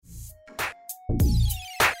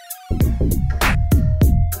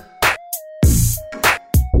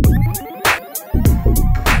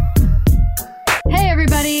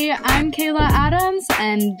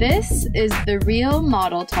and this is The Real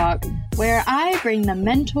Model Talk, where I bring the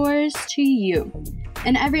mentors to you.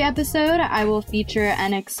 In every episode, I will feature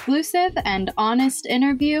an exclusive and honest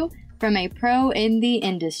interview from a pro in the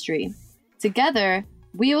industry. Together,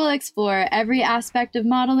 we will explore every aspect of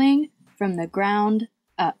modeling from the ground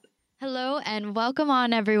up. Hello and welcome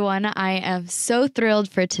on, everyone. I am so thrilled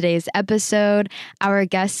for today's episode. Our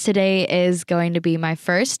guest today is going to be my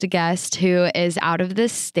first guest who is out of the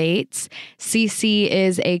States. Cece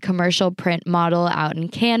is a commercial print model out in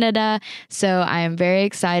Canada, so I am very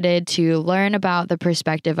excited to learn about the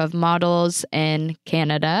perspective of models in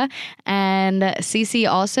Canada. And Cece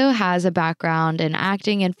also has a background in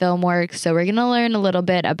acting and film work, so we're going to learn a little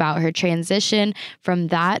bit about her transition from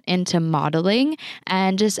that into modeling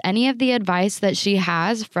and just any of the advice that she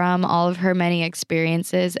has from all of her many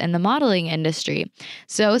experiences in the modeling industry.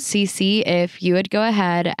 So, Cece, if you would go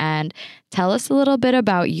ahead and tell us a little bit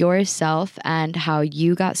about yourself and how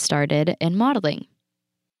you got started in modeling.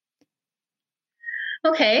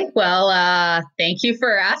 Okay, well, thank you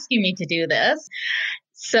for asking me to do this.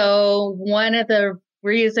 So, one of the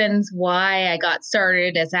reasons why I got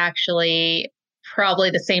started is actually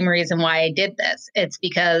probably the same reason why I did this. It's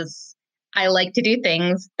because I like to do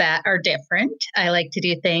things that are different. I like to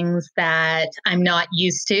do things that I'm not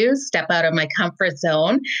used to, step out of my comfort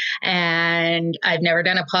zone. And I've never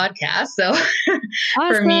done a podcast. So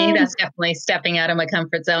for me, that's definitely stepping out of my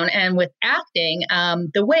comfort zone. And with acting,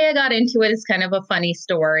 the way I got into it is kind of a funny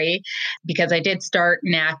story because I did start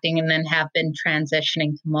in acting and then have been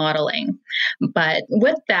transitioning to modeling. But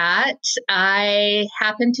with that, I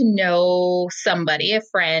happened to know somebody, a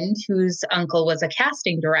friend whose uncle was a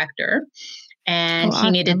casting director. And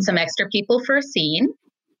he needed some extra people for a scene.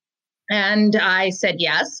 And I said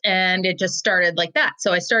yes. And it just started like that.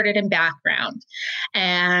 So I started in background.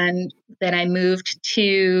 And then I moved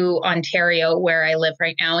to Ontario, where I live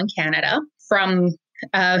right now in Canada, from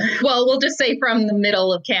we'll just say from the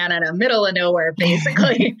middle of Canada, middle of nowhere,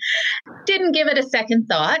 basically. Didn't give it a second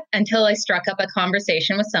thought until I struck up a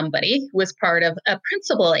conversation with somebody who was part of a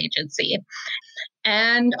principal agency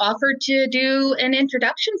and offered to do an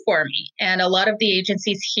introduction for me. And a lot of the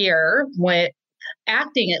agencies here, with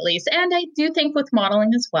acting at least, and I do think with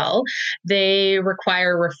modeling as well, they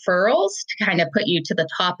require referrals to kind of put you to the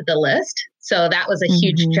top of the list. So that was a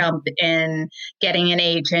huge jump in getting an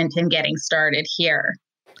agent and getting started here.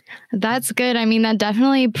 That's good. I mean, that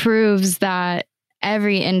definitely proves that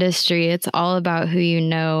every industry, it's all about who you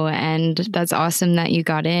know. And that's awesome that you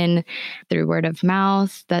got in through word of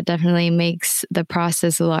mouth. That definitely makes the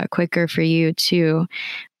process a lot quicker for you too.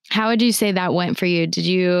 How would you say that went for you? Did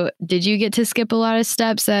you get to skip a lot of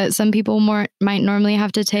steps that some people might normally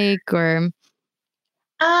have to take, or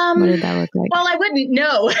what did that look like? Well, I wouldn't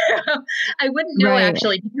know. I wouldn't know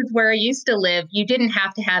actually, because where I used to live, you didn't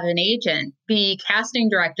have to have an agent. The casting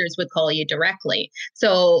directors would call you directly.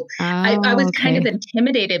 So I was kind of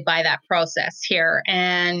intimidated by that process here.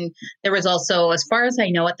 And there was also, as far as I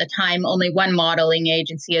know at the time, only one modeling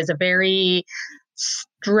agency is a very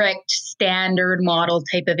strict standard model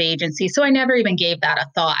type of agency. So I never even gave that a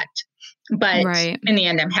thought. But in the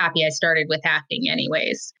end, I'm happy I started with acting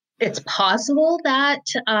anyways. It's possible that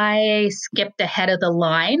I skipped ahead of the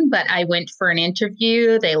line, but I went for an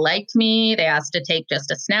interview. They liked me. They asked to take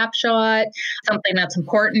just a snapshot. Something that's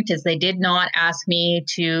important is they did not ask me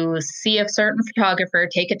to see a certain photographer,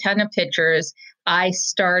 take a ton of pictures. I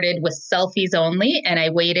started with selfies only, and I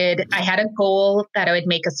waited. I had a goal that I would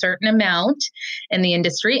make a certain amount in the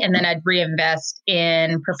industry, and then I'd reinvest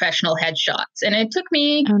in professional headshots. And it took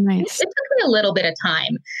me, it took me a little bit of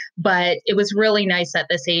time, but it was really nice that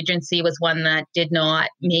this agency was one that did not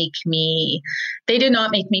make me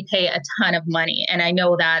pay a ton of money. And I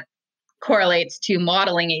know that correlates to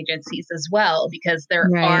modeling agencies as well, because there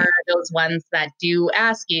are those ones that do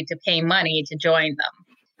ask you to pay money to join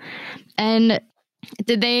them. And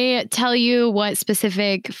did they tell you what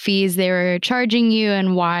specific fees they were charging you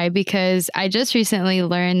and why? Because I just recently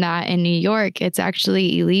learned that in New York, it's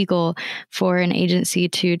actually illegal for an agency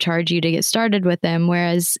to charge you to get started with them.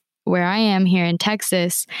 Whereas where I am here in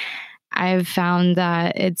Texas, I've found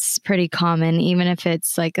that it's pretty common, even if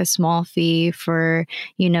it's like a small fee for,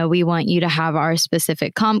 we want you to have our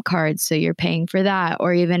specific comp card, so you're paying for that,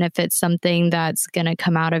 or even if it's something that's going to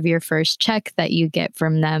come out of your first check that you get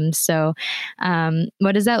from them. So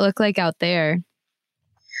what does that look like out there?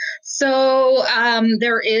 So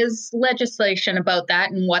there is legislation about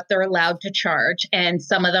that and what they're allowed to charge, and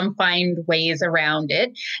some of them find ways around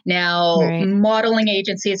it. Now, Right. modeling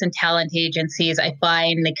agencies and talent agencies, I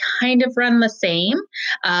find they kind of run the same.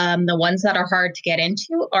 The ones that are hard to get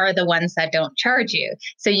into are the ones that don't charge you.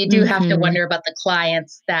 So you do have to Mm-hmm. wonder about the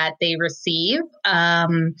clients that they receive.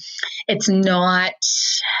 It's not.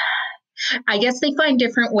 I guess they find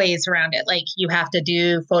different ways around it. Like you have to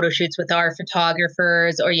do photo shoots with our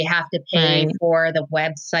photographers, or you have to pay Right. for the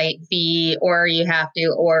website fee, or you have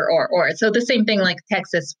to, or. So the same thing like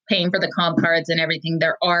Texas paying for the comp cards and everything.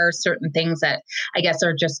 There are certain things that I guess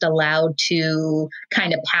are just allowed to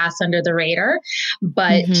kind of pass under the radar.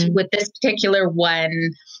 But Mm-hmm. with this particular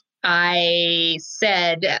one, I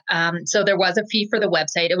said, so there was a fee for the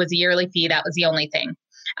website. It was a yearly fee. That was the only thing.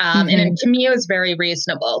 Mm-hmm. To me, it was very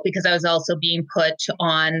reasonable because I was also being put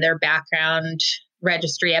on their background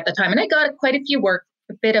registry at the time. And I got quite a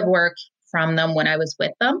bit of work from them when I was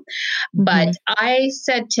with them. But Mm-hmm. I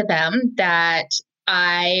said to them that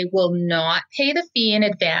I will not pay the fee in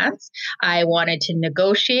advance. I wanted to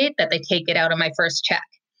negotiate that they take it out of my first check.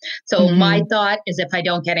 So my Mm-hmm. thought is if I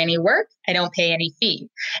don't get any work, I don't pay any fee.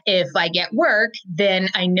 If I get work, then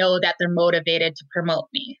I know that they're motivated to promote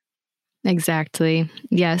me. Exactly.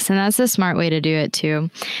 Yes. And that's a smart way to do it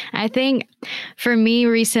too. I think for me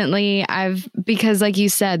recently, because like you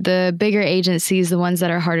said, the bigger agencies, the ones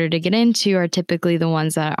that are harder to get into, are typically the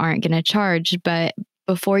ones that aren't going to charge. But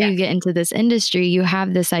before Yeah. you get into this industry, you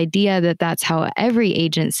have this idea that that's how every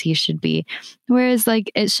agency should be. Whereas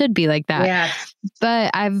like it should be like that. Yes.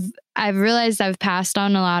 But I've realized I've passed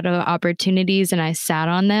on a lot of opportunities and I sat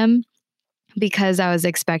on them because I was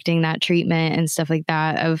expecting that treatment and stuff like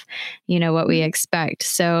that of, what we expect.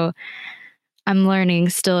 So I'm learning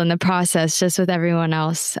still in the process, just with everyone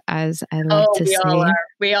else, as I like Oh, to we all say. are.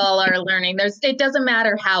 We all are learning. It doesn't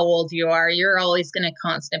matter how old you are. You're always going to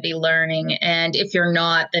constantly be learning. And if you're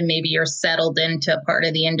not, then maybe you're settled into a part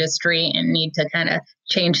of the industry and need to kind of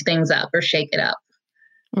change things up or shake it up.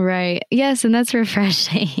 Right. Yes. And that's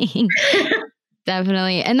refreshing.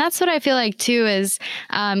 Definitely. And that's what I feel like too is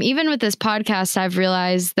even with this podcast, I've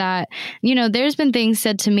realized that, there's been things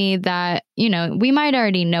said to me that, we might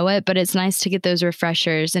already know it, but it's nice to get those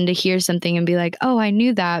refreshers and to hear something and be like, oh, I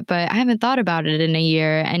knew that, but I haven't thought about it in a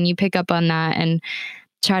year. And you pick up on that and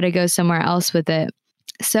try to go somewhere else with it.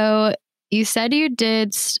 So you said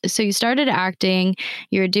so you started acting,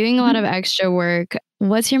 you're doing a lot of extra work.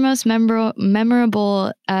 What's your most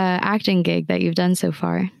memorable acting gig that you've done so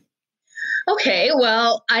far? Okay,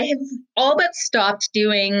 well, I have all but stopped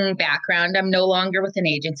doing background. I'm no longer with an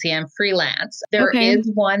agency. I'm freelance. There Okay. is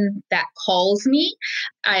one that calls me.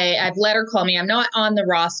 I've let her call me. I'm not on the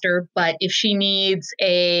roster, but if she needs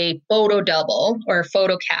a photo double or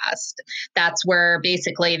photo cast, that's where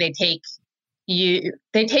basically they take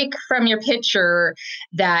from your picture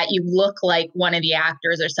that you look like one of the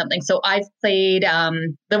actors or something. So I've played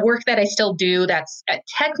the work that I still do that's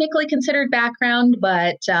technically considered background,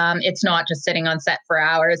 but it's not just sitting on set for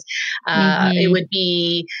hours. It Mm-hmm. would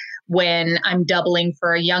be when I'm doubling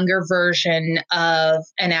for a younger version of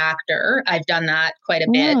an actor. I've done that quite a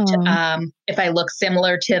bit. Oh. If I look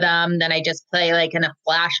similar to them, then I just play like in a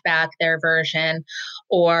flashback their version.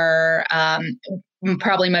 Or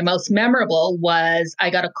probably my most memorable was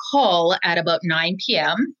I got a call at about 9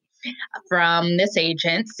 p.m. from this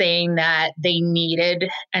agent saying that they needed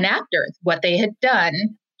an actor. What they had done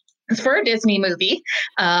for a Disney movie.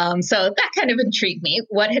 So that kind of intrigued me.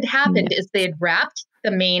 What had happened Yeah. is they had wrapped the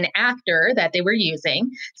main actor that they were using,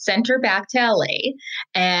 sent her back to LA,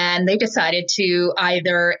 and they decided to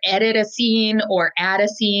either edit a scene or add a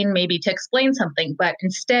scene, maybe to explain something. But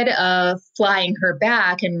instead of flying her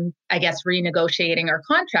back and I guess renegotiating her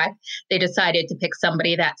contract, they decided to pick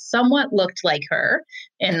somebody that somewhat looked like her.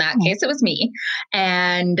 In that Oh. case, it was me,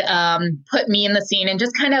 and put me in the scene and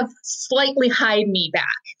just kind of slightly hide me back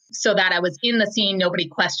so that I was in the scene. Nobody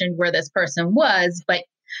questioned where this person was, but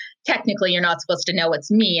technically you're not supposed to know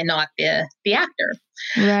it's me and not the actor.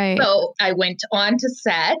 Right. So I went on to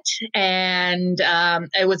set, and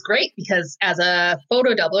it was great because as a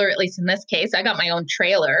photo doubler, at least in this case, I got my own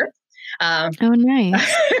trailer. Oh,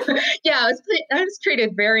 nice. Yeah, I was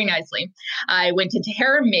treated very nicely. I went into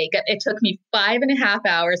hair and makeup. It took me 5.5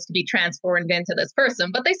 hours to be transformed into this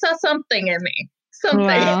person, but they saw something in me. Something.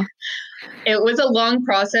 Wow. It was a long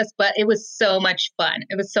process, but it was so much fun.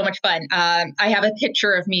 It was so much fun. I have a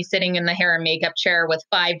picture of me sitting in the hair and makeup chair with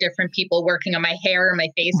 5 different people working on my hair and my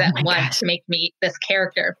face Oh at my once gosh. to make me this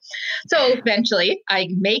character. So eventually I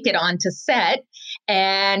make it onto set,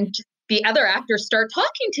 and the other actors start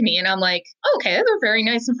talking to me and I'm like, okay, they're very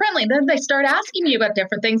nice and friendly. Then they start asking me about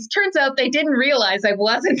different things. Turns out they didn't realize I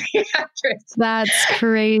wasn't the actress. That's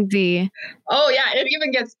crazy. Oh yeah, it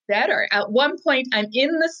even gets better. At one point I'm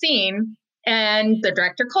in the scene and the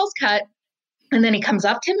director calls cut. And then he comes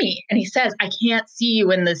up to me and he says, I can't see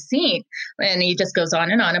you in this scene. And he just goes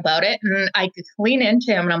on and on about it. And I lean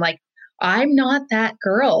into him and I'm like, I'm not that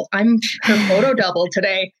girl. I'm her photo double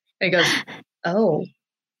today. And he goes, oh,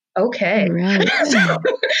 okay. Right. So,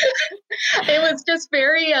 it was just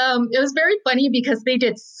it was very funny because they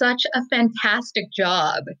did such a fantastic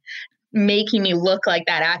job making me look like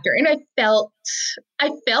that actor. And I felt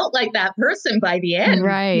like that person by the end.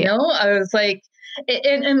 Right. I was like,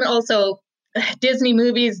 and also Disney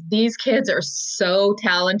movies, these kids are so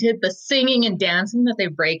talented. The singing and dancing that they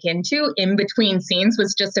break into in between scenes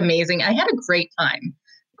was just amazing. I had a great time.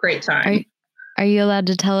 Great time. Are you allowed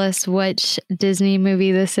to tell us which Disney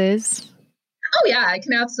movie this is? Oh yeah, I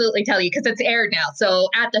can absolutely tell you because it's aired now. So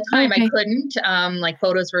at the time I couldn't, like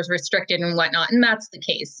photos were restricted and whatnot. And that's the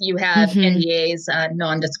case. You have NDAs,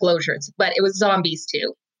 non-disclosures, but it was Zombies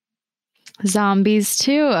 2. Zombies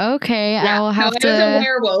 2. Okay. Yeah, I will have to. It was a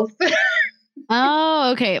werewolf.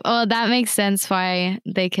 Oh, okay. Well, that makes sense why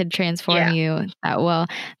they could transform you that well.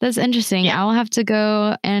 That's interesting. I will have to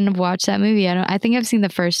go and watch that movie. I think I've seen the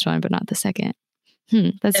first one, but not the second.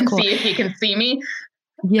 That's and cool. See if you can see me.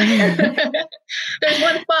 Yeah. There's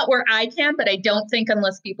one spot where I can, but I don't think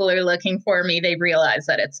unless people are looking for me, they realize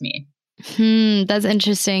that it's me. That's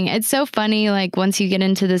interesting. It's so funny, like once you get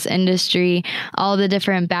into this industry, all the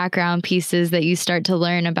different background pieces that you start to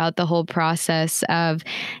learn about the whole process of,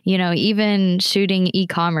 even shooting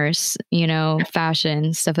e-commerce,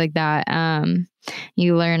 fashion, stuff like that.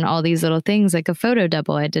 You learn all these little things like a photo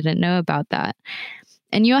double. I didn't know about that.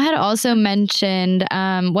 And you had also mentioned,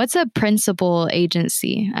 what's a principal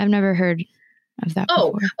agency? I've never heard of that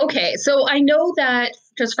before. Okay. So I know that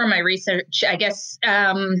just from my research, I guess,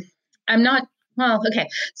 I'm not, okay.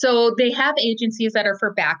 So they have agencies that are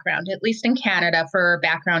for background, at least in Canada, for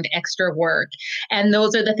background extra work. And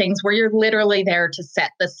those are the things where you're literally there to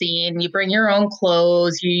set the scene. You bring your own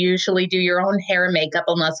clothes. You usually do your own hair and makeup,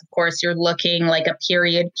 unless, of course, you're looking like a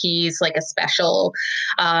period piece, like a special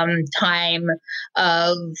time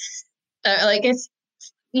of,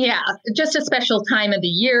 just a special time of the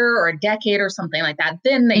year or a decade or something like that.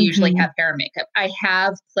 Then they usually have hair and makeup. I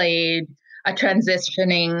have played a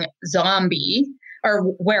transitioning zombie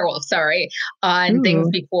or werewolf, on things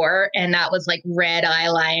before. And that was like red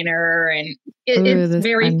eyeliner and it's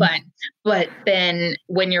very fun. But then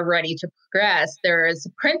when you're ready to progress, there's a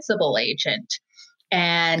principal agent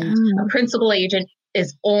and a principal agent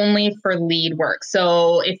is only for lead work.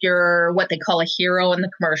 So if you're what they call a hero in the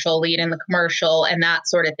commercial, lead in the commercial and that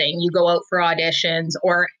sort of thing, you go out for auditions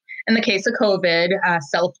or in the case of COVID,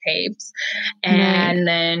 self-tapes. And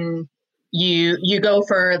then you go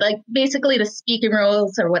for like basically the speaking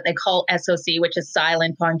roles or what they call SOC, which is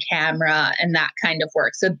silent on camera and that kind of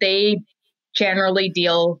work. So they generally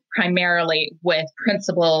deal primarily with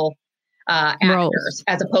principal actors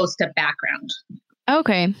as opposed to background.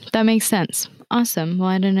 Okay, that makes sense. Awesome. Well,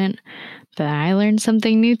 I learned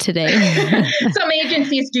something new today. Some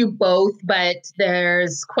agencies do both, but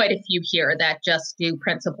there's quite a few here that just do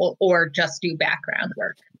principal or just do background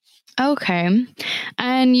work. Okay.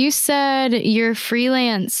 And you said you're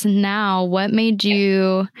freelance now. What made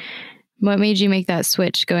you make that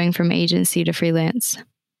switch going from agency to freelance?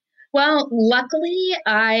 Well, luckily,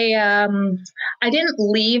 I didn't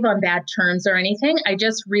leave on bad terms or anything. I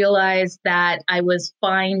just realized that I was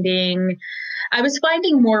finding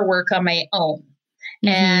more work on my own.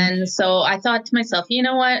 And so I thought to myself, you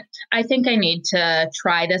know what? I think I need to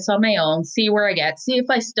try this on my own, see where I get, see if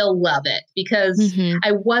I still love it because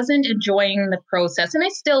I wasn't enjoying the process and I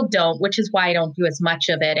still don't, which is why I don't do as much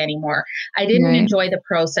of it anymore. I didn't enjoy the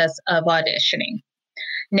process of auditioning.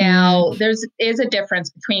 Now, there is a difference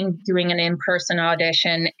between doing an in-person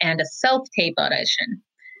audition and a self-tape audition.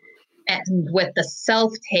 And with the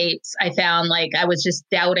self-tapes, I found like I was just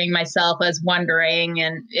doubting myself. I was wondering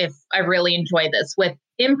and if I really enjoy this. With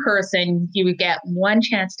in-person, you would get one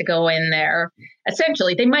chance to go in there.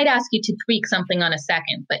 Essentially, they might ask you to tweak something on a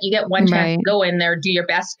second, but you get one chance to go in there, do your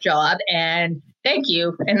best job, and thank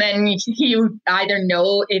you. And then you either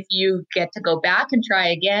know if you get to go back and try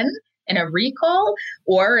again in a recall,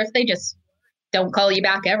 or if they just don't call you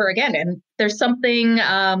back ever again. And there's something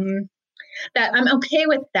that I'm okay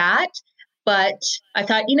with that. But I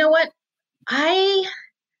thought, you know what? I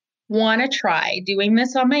want to try doing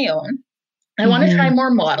this on my own. I want to try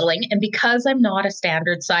more modeling. And because I'm not a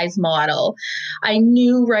standard size model, I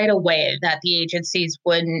knew right away that the agencies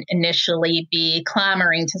wouldn't initially be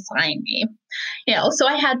clamoring to sign me. So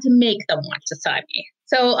I had to make them want to sign me.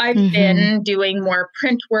 So I've been doing more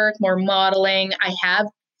print work, more modeling. I have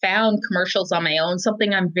found commercials on my own,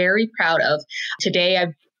 something I'm very proud of. Today,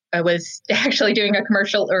 I was actually doing a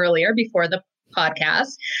commercial earlier before the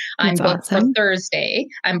podcast. I'm booked for Thursday.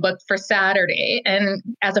 I'm booked for Saturday. And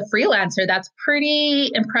as a freelancer, that's pretty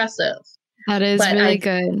impressive. That is really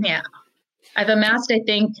good. Yeah. I've amassed, I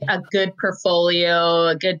think, a good portfolio,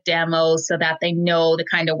 a good demo so that they know the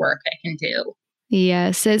kind of work I can do.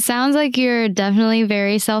 Yes. It sounds like you're definitely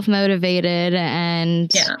very self-motivated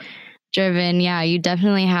and driven. Yeah, you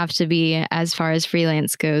definitely have to be as far as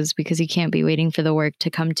freelance goes because you can't be waiting for the work to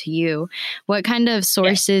come to you. What kind of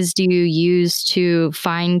sources do you use to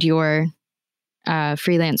find your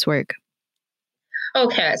freelance work?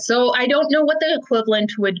 Okay, so I don't know what the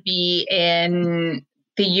equivalent would be in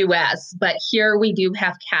the US, but here we do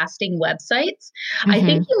have casting websites. I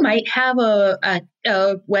think you might have a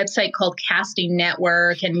website called Casting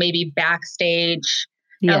Network and maybe Backstage.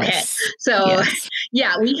 Yes. Okay. So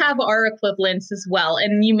we have our equivalents as well.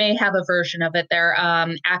 And you may have a version of it there,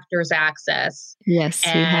 Actors Access. Yes.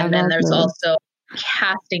 And then there's also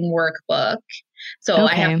Casting Workbook. So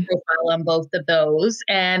I have a profile on both of those.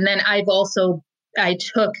 And then I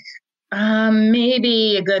took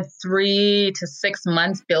maybe a good 3 to 6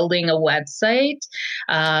 months building a website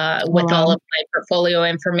with all of my portfolio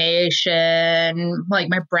information, like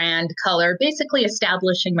my brand color, basically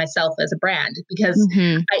establishing myself as a brand because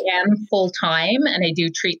I am full-time and I do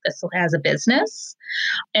treat this as a business.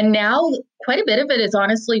 And now quite a bit of it is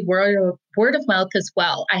honestly word of mouth as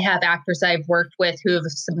well. I have actors I've worked with who have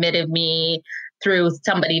submitted me through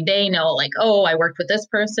somebody they know, like, oh, I worked with this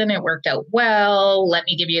person, it worked out well. Let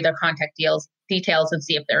me give you their contact details and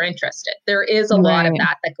see if they're interested. There is a lot of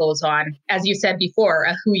that goes on, as you said before,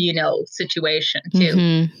 a who you know situation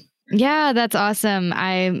too. Yeah, that's awesome.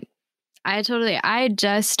 I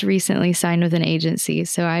just recently signed with an agency,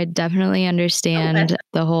 so I definitely understand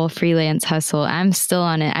the whole freelance hustle. I'm still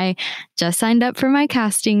on it. I just signed up for my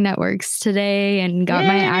casting networks today and got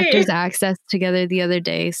my Actors Access together the other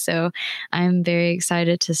day. So I'm very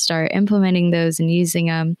excited to start implementing those and using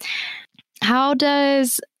them. Well,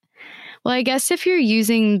 I guess if you're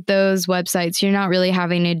using those websites, you're not really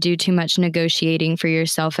having to do too much negotiating for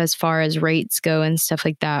yourself as far as rates go and stuff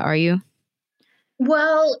like that, are you?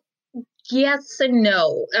 Well, yes and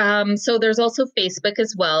no. So there's also Facebook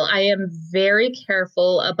as well. I am very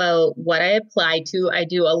careful about what I apply to. I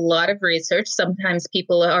do a lot of research. Sometimes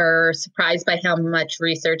people are surprised by how much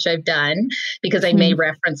research I've done because I may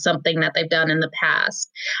reference something that they've done in the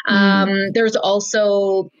past. There's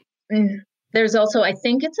also, I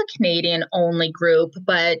think it's a Canadian only group,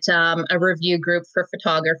 but a review group for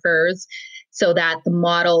photographers. So that the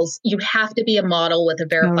models, you have to be a model with a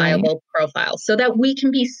verifiable profile so that we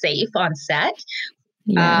can be safe on set.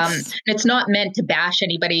 Yes. It's not meant to bash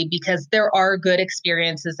anybody because there are good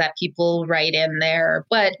experiences that people write in there,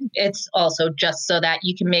 but it's also just so that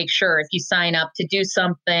you can make sure if you sign up to do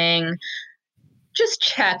something, just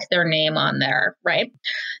check their name on there, right?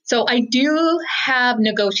 So I do have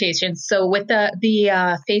negotiations. So with the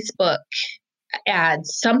Facebook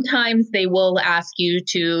ads, sometimes they will ask you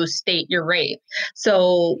to state your rate.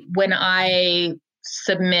 So when I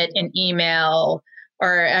submit an email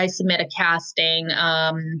or I submit a casting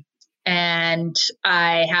and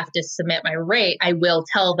I have to submit my rate, I will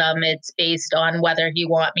tell them it's based on whether you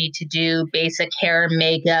want me to do basic hair and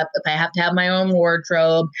makeup, if I have to have my own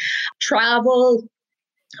wardrobe, travel.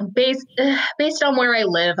 Based on where I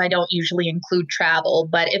live, I don't usually include travel,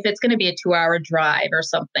 but if it's going to be a 2-hour drive or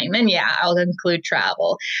something, then I'll include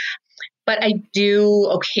travel. But I do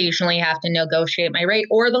occasionally have to negotiate my rate,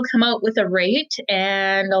 or they'll come out with a rate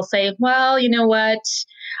and they'll say, well, you know what?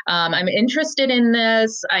 I'm interested in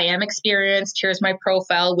this. I am experienced. Here's my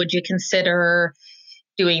profile. Would you consider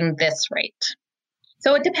doing this rate?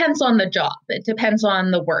 So it depends on the job. It depends on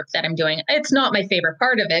the work that I'm doing. It's not my favorite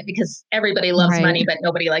part of it because everybody loves money, but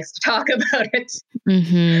nobody likes to talk about it.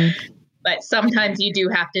 But sometimes you do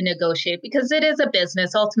have to negotiate because it is a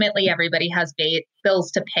business. Ultimately, everybody has bills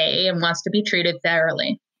to pay and wants to be treated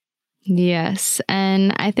fairly. Yes.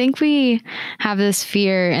 And I think we have this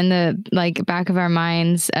fear in the back of our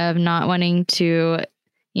minds of not wanting to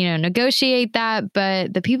negotiate that,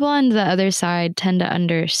 but the people on the other side tend to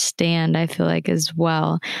understand, I feel like, as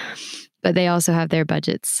well, but they also have their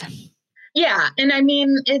budgets. Yeah. And I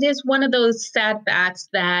mean, it is one of those sad facts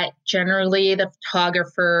that generally the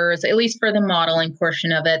photographers, at least for the modeling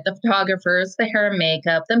portion of it, the photographers, the hair and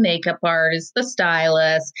makeup, the makeup artists, the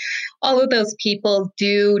stylists, all of those people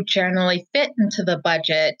do generally fit into the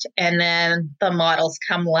budget. And then the models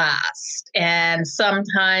come last. And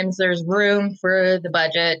sometimes there's room for the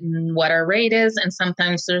budget and what our rate is, and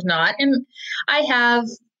sometimes there's not. And I have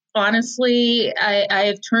honestly,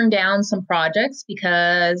 I've turned down some projects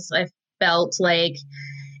because I felt like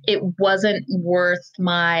it wasn't worth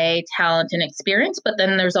my talent and experience. But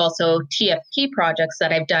then there's also TFP projects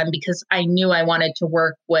that I've done because I knew I wanted to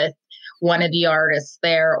work with one of the artists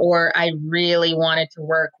there, or I really wanted to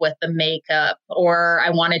work with the makeup, or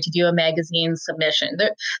I wanted to do a magazine submission.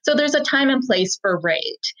 So there's a time and place for rate.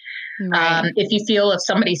 Right. If you feel if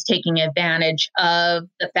somebody's taking advantage of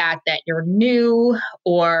the fact that you're new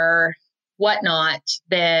or whatnot,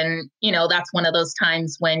 then, that's one of those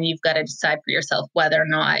times when you've got to decide for yourself whether or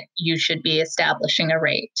not you should be establishing a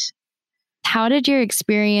rate. How did your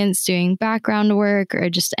experience doing background work or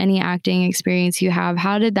just any acting experience you have,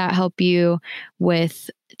 how did that help you with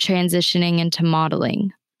transitioning into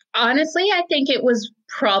modeling? Honestly, I think it was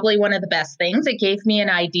probably one of the best things. It gave me an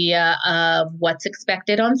idea of what's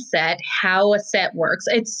expected on set, how a set works.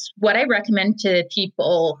 It's what I recommend to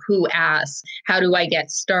people who ask, how do I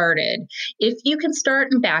get started? If you can start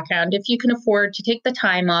in background, if you can afford to take the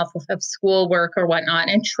time off of schoolwork or whatnot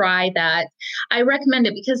and try that, I recommend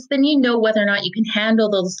it because then you know whether or not you can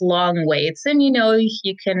handle those long waits, and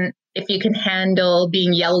if you can handle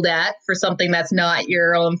being yelled at for something that's not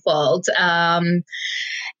your own fault.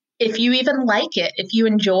 If you even like it, if you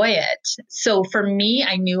enjoy it. So for me,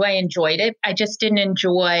 I knew I enjoyed it. I just didn't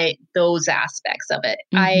enjoy those aspects of it.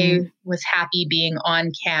 I Mm-hmm. was happy being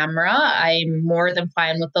on camera. I'm more than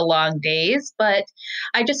fine with the long days, but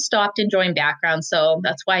I just stopped enjoying background. So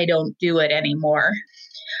that's why I don't do it anymore.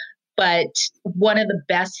 But one of the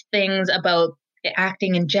best things about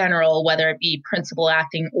acting in general, whether it be principal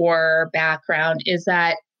acting or background, is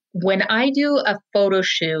that when I do a photo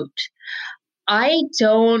shoot, I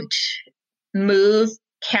don't move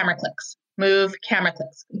camera clicks, move camera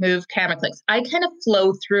clicks, move camera clicks. I kind of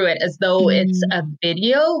flow through it as though it's Mm. a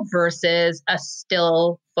video versus a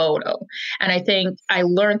still photo. And I think I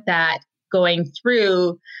learned that going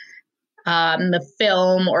through the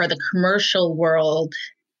film or the commercial world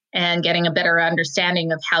and getting a better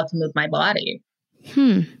understanding of how to move my body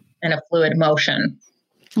Hmm. in a fluid motion.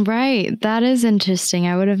 Right. That is interesting.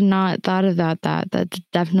 I would have not thought about that. That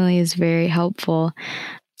definitely is very helpful.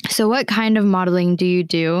 So what kind of modeling do you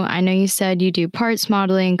do? I know you said you do parts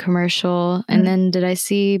modeling, commercial, and then did I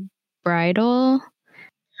see bridal?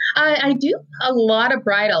 I do a lot of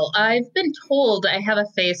bridal. I've been told I have a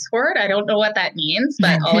face for it. I don't know what that means,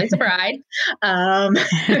 but always a bride. Um,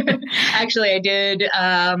 Actually, I did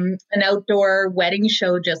an outdoor wedding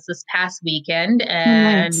show just this past weekend, Oh,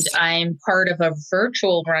 and nice. I'm part of a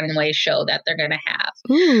virtual runway show that they're going to have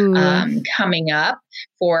Ooh. coming up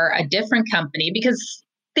for a different company because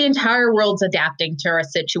the entire world's adapting to our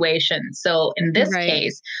situation. So in this Right.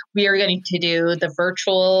 case, we are going to do the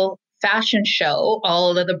virtual fashion show.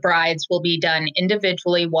 All of the brides will be done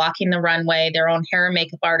individually, walking the runway. Their own hair and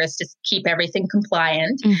makeup artist to keep everything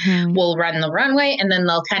compliant Mm-hmm. will run the runway, and then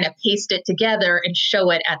they'll kind of paste it together and show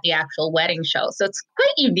it at the actual wedding show. So it's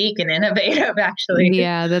quite unique and innovative, actually.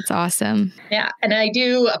 Yeah, that's awesome. Yeah. And I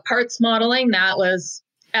do parts modeling. That was,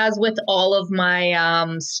 as with all of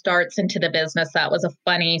my starts into the business, that was a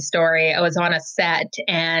funny story. I was on a set,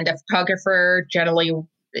 and a photographer generally,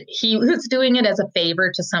 he was doing it as a favor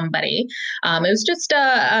to somebody. It was just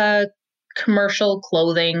a commercial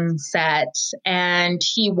clothing set, and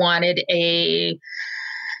he wanted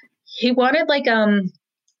like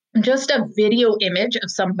just a video image of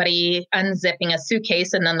somebody unzipping a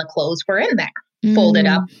suitcase, and then the clothes were in there, folded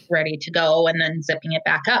up, Mm. ready to go, and then zipping it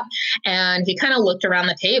back up. And he kind of looked around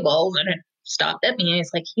the table and stopped at me, and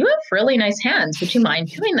he's like, "You have really nice hands. Would you mind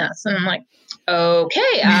doing this?" And I'm like, "Okay,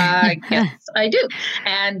 yes, I do."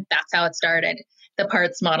 And that's how it started. The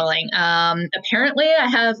parts modeling. Apparently, I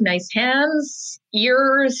have nice hands,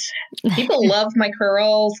 ears. People love my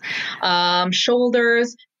curls,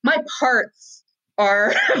 shoulders. My parts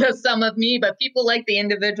are the sum of me, but people like the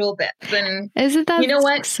individual bits. And Isn't that you know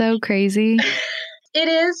what? so crazy? It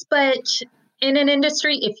is, but in an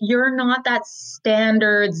industry, if you're not that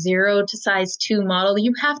standard 0 to size 2 model,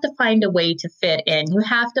 you have to find a way to fit in. You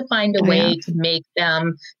have to find a Oh, yeah. way to make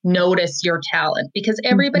them notice your talent, because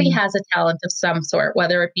everybody Mhm. has a talent of some sort,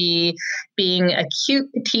 whether it be being a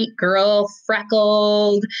cute petite girl,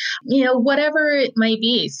 freckled, whatever it might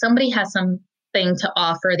be. Somebody has some thing to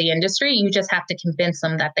offer the industry. You just have to convince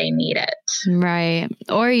them that they need it. Right.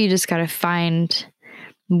 Or you just got to find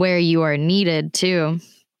where you are needed too.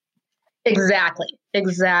 Exactly.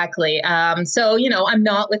 So, I'm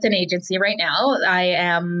not with an agency right now. I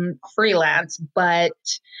am freelance, but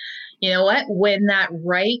you know what? When that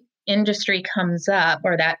right industry comes up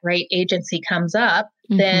or that right agency comes up,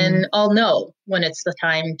 then I'll know when it's the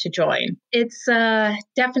time to join. It's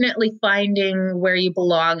definitely finding where you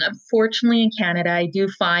belong. Unfortunately, in Canada, I do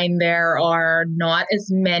find there are not as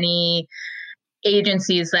many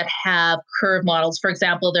agencies that have curve models. For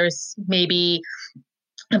example, there's maybe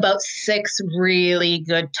about 6 really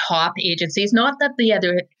good top agencies. Not that the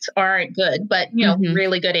others aren't good, but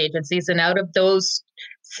really good agencies. And out of those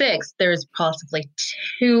 6, there's possibly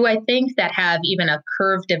 2, I think, that have even a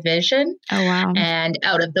curve division. Oh, wow. And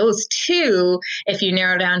out of those 2, if you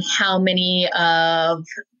narrow down how many of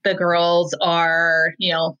the girls are,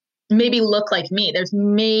 maybe look like me, there's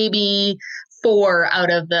maybe 4 out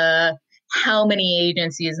of the how many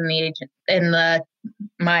agencies in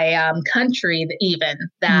my country even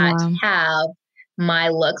that have my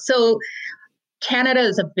look. So Canada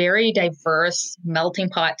is a very diverse melting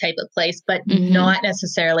pot type of place, but not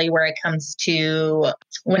necessarily when it comes to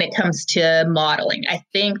modeling. I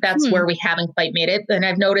think that's where we haven't quite made it. And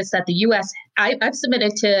I've noticed that the US, I've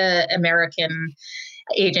submitted to American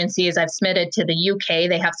agencies. I've submitted to the UK.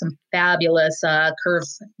 They have some fabulous curve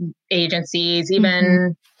agencies,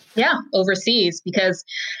 even overseas, because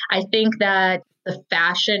I think that the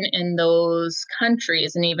fashion in those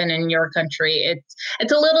countries and even in your country,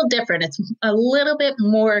 it's a little different. It's a little bit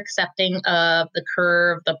more accepting of the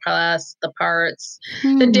curve, the plus, the parts,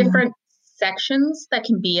 the different sections that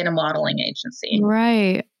can be in a modeling agency.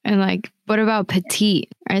 Right. And what about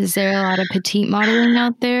petite? Is there a lot of petite modeling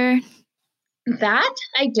out there? That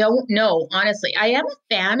I don't know, honestly. I am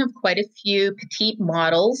a fan of quite a few petite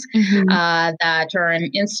models that are on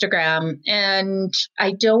Instagram, and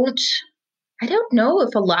I don't know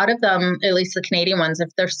if a lot of them, at least the Canadian ones, if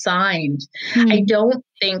they're signed. I don't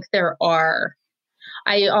think there are.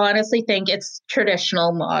 I honestly think it's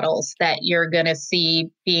traditional models that you're going to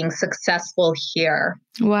see being successful here.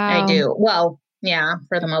 Wow. I do. Well, yeah,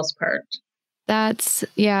 for the most part.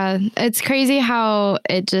 It's crazy how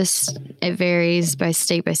it varies by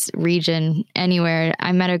state, by region, anywhere.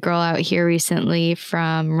 I met a girl out here recently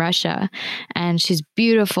from Russia, and she's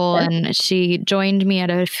beautiful. And she joined me at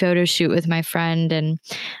a photo shoot with my friend. And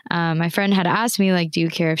my friend had asked me, do you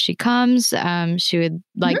care if she comes? She would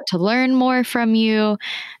like to learn more from you.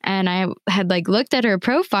 And I had looked at her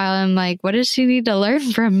profile and I'm like, what does she need to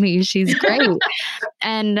learn from me? She's great.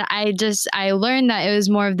 And I learned that it was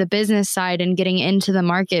more of the business side and getting into the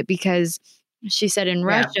market, because she said in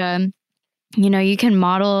Russia, you can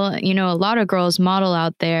model, a lot of girls model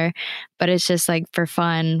out there, but it's just for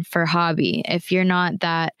fun, for hobby. If you're not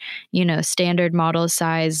that, standard model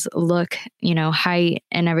size, look, height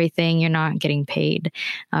and everything, you're not getting paid.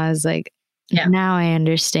 I was like, now I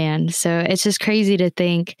understand. So it's just crazy to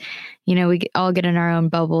think, we all get in our own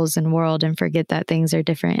bubbles and world and forget that things are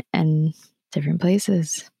different and different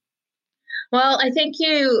places. Well, I think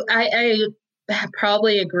I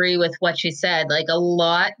probably agree with what you said. A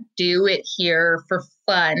lot do it here for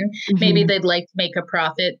fun. Maybe they'd like to make a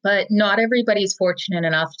profit, but not everybody's fortunate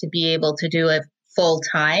enough to be able to do it full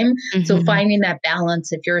time. So finding that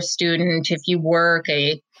balance, if you're a student, if you work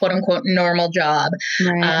a quote unquote normal job,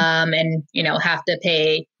 and have to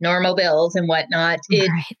pay normal bills and whatnot,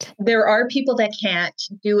 there are people that can't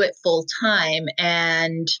do it full time,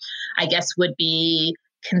 and I guess would be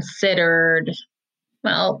considered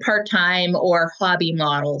part-time or hobby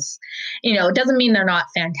models. It doesn't mean they're not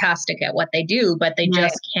fantastic at what they do, but they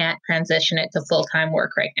just can't transition it to full-time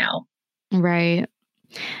work right now. Right.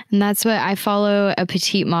 And that's what I follow, a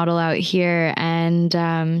petite model out here.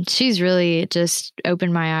 And she's really just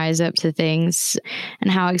opened my eyes up to things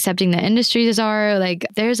and how accepting the industries are.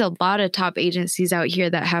 There's a lot of top agencies out here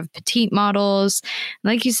that have petite models.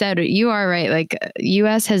 Like you said, you are right.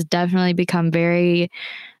 US has definitely become very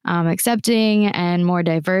accepting and more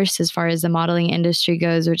diverse as far as the modeling industry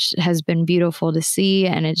goes, which has been beautiful to see.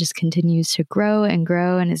 And it just continues to grow and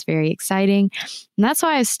grow, and is very exciting. And that's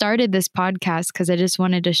why I started this podcast, because I just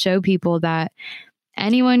wanted to show people that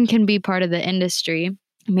anyone can be part of the industry.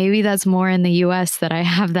 Maybe that's more in the US that I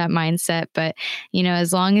have that mindset. But,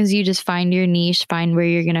 as long as you just find your niche, find where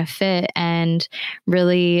you're going to fit and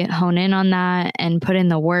really hone in on that and put in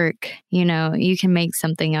the work, you can make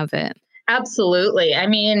something of it. Absolutely. I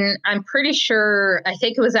mean, I'm pretty sure, I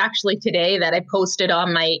think it was actually today that I posted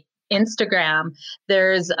on my Instagram.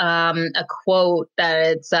 There's a quote that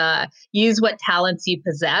it's use what talents you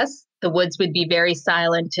possess the woods would be very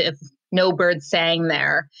silent if no birds sang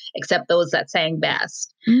there except those that sang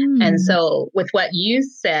best. And so with what you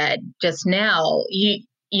said just now,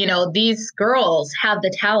 you know, these girls have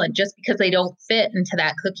the talent. Just because they don't fit into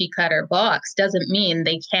that cookie cutter box doesn't mean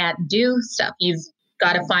they can't do stuff. You've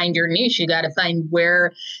got to find your niche. You got to find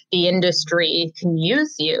where the industry can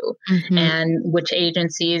use you and which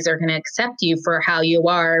agencies are going to accept you for how you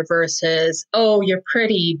are versus, oh, you're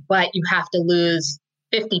pretty, but you have to lose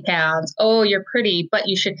 50 pounds. Oh, you're pretty, but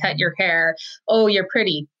you should cut your hair. Oh, you're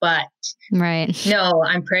pretty, but no,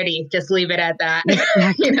 I'm pretty. Just leave it at that.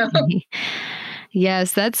 Exactly. You know?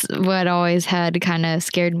 Yes, that's what always had kind of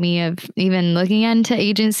scared me of even looking into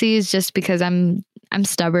agencies, just because I'm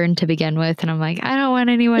stubborn to begin with. And I'm like, I don't want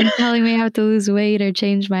anyone telling me I have to lose weight or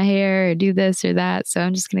change my hair or do this or that. So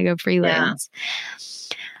I'm just going to go freelance.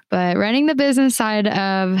 Yeah. But running the business side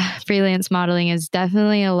of freelance modeling is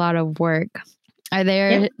definitely a lot of work. Are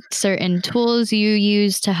there certain tools you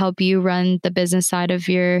use to help you run the business side of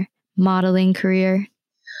your modeling career?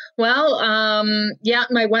 Well,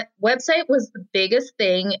 my website was the biggest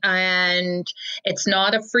thing, and it's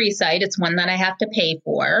not a free site. It's one that I have to pay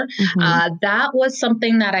for. That was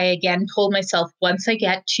something that I, again, told myself, once I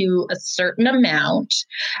get to a certain amount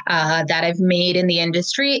that I've made in the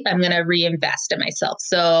industry, I'm going to reinvest in myself.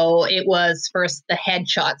 So it was first the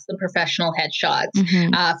headshots, the professional headshots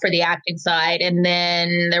for the acting side. And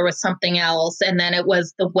then there was something else. And then it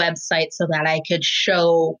was the website so that I could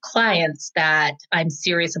show clients that I'm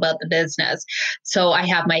serious about the business. So I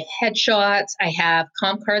have my headshots, I have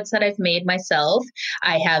comp cards that I've made myself,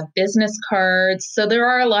 I have business cards. So there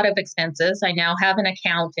are a lot of expenses. I now have an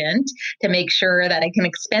accountant to make sure that I can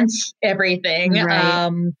expense everything.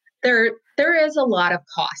 Right. There is a lot of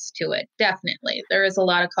cost to it. Definitely. There is a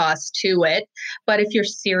lot of cost to it. But if you're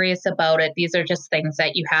serious about it, these are just things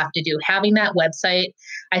that you have to do. Having that website,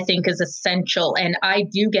 I think, is essential. And I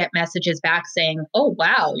do get messages back saying, oh,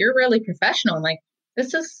 wow, you're really professional. I'm like,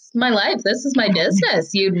 this is my life. This is my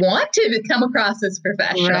business. You'd want to come across as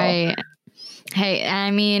professional. Right. Hey,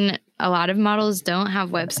 I mean, a lot of models don't have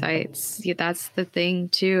websites. That's the thing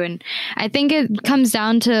too. And I think it comes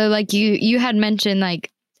down to, like you had mentioned, like,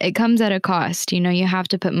 it comes at a cost. You know, you have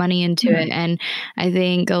to put money into it. And I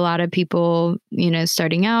think a lot of people, you know,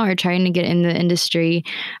 starting out or trying to get in the industry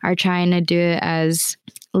are trying to do it as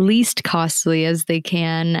least costly as they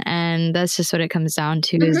can. And that's just what it comes down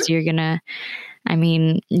to is you're either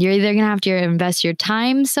going to have to invest your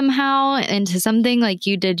time somehow into something, like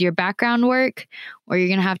you did your background work, or you're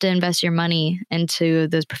going to have to invest your money into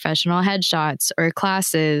those professional headshots or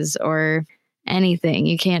classes or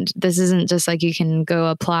anything. This isn't just like you can go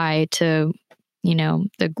apply to, you know,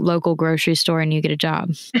 the local grocery store and you get a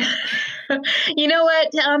job. You know what?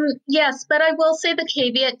 Yes, but I will say the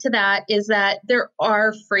caveat to that is that there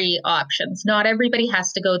are free options. Not everybody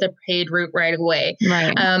has to go the paid route right away.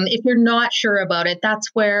 Right. If you're not sure about it,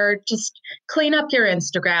 that's where just clean up your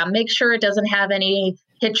Instagram. Make sure it doesn't have any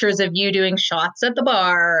pictures of you doing shots at the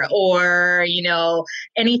bar or, you know,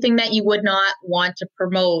 anything that you would not want to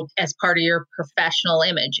promote as part of your professional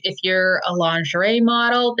image. If you're a lingerie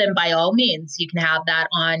model, then by all means, you can have that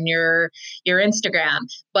on your Instagram.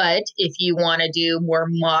 But if you want to do more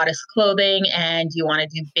modest clothing and you want to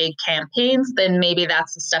do big campaigns, then maybe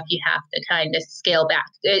that's the stuff you have to kind of scale back.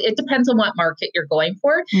 It depends on what market you're going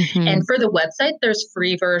for. And for the website, there's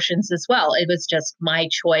free versions as well. It was just my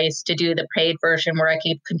choice to do the paid version where I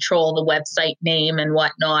could control the website name and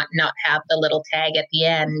whatnot, not have the little tag at the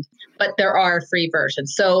end. But there are free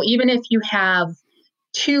versions. So even if you have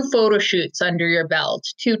 2 photo shoots under your belt,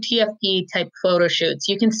 2 TFP type photo shoots,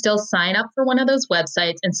 you can still sign up for one of those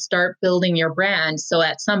websites and start building your brand. So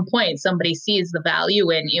at some point, somebody sees the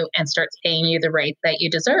value in you and starts paying you the rate that you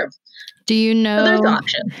deserve. Do you know, so there's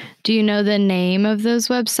options. Do you know the name of those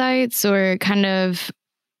websites, or kind of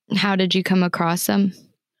how did you come across them?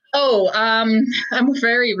 Oh, I'm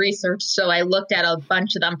very researched, so I looked at a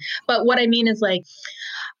bunch of them. But what I mean is like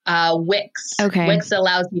Wix. Okay. Wix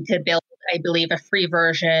allows you to build, I believe, a free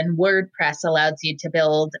version. WordPress allows you to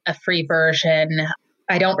build a free version.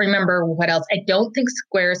 I don't remember what else. I don't think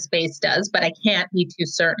Squarespace does, but I can't be too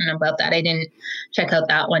certain about that. I didn't check out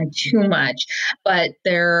that one too much. But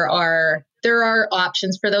there are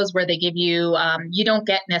options for those where they give you, you don't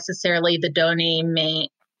get necessarily the domain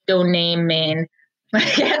name. I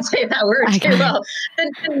can't say that word too well.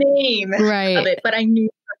 The name of it, but I knew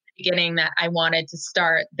beginning that I wanted to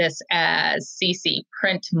start this as CC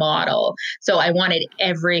print model. So I wanted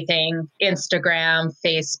everything, Instagram,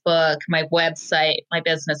 Facebook, my website, my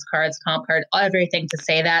business cards, comp card, everything to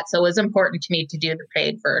say that. So it was important to me to do the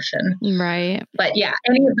paid version. Right. But yeah,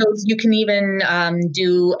 any of those, you can even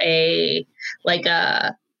do a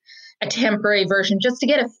temporary version just to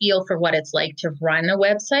get a feel for what it's like to run a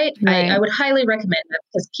website. Right. I would highly recommend that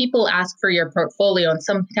because people ask for your portfolio and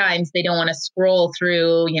sometimes they don't want to scroll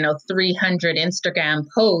through, 300 Instagram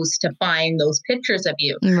posts to find those pictures of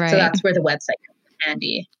you. Right. So that's where the website comes in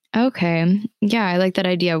handy. Okay. Yeah, I like that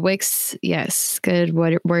idea. Wix, yes, good.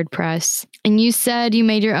 WordPress. And you said you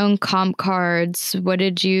made your own comp cards. What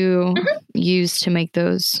did you use to make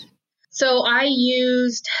those? So I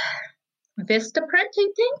used Vistaprint, I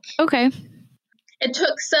think. Okay. It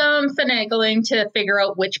took some finagling to figure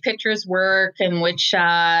out which pictures work and which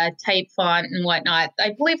type font and whatnot.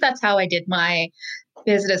 I believe that's how I did my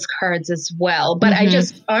business cards as well. But I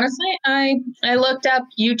just, honestly, I looked up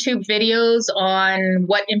YouTube videos on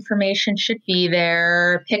what information should be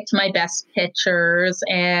there, picked my best pictures,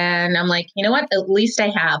 and I'm like, you know what? At least I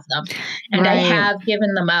have them. And I have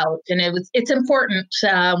given them out. And it's important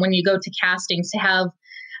when you go to castings to have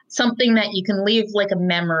something that you can leave like a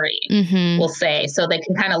memory, we'll say, so they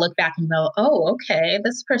can kind of look back and go, oh, okay,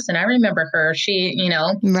 this person, I remember her. She,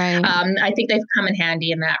 Right. I think they've come in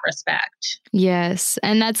handy in that respect. Yes.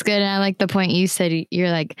 And that's good. And I like the point you said,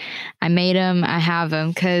 you're like, I made them, I have them,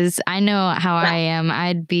 because I know how I am.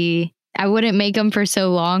 I wouldn't make them for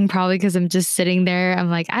so long, probably because I'm just sitting there. I'm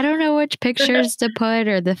like, I don't know which pictures to put,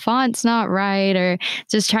 or the font's not right, or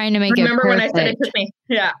just trying to make it perfect. Remember when I said it took me?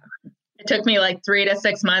 Yeah. It took me like 3 to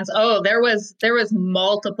 6 months. Oh, there was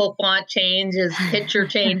multiple font changes, picture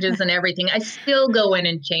changes, and everything. I still go in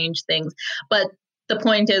and change things, but the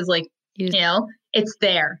point is, like, it's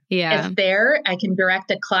there. Yeah, it's there. I can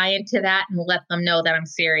direct a client to that and let them know that I'm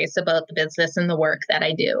serious about the business and the work that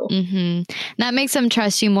I do. That makes them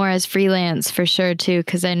trust you more as freelance for sure too.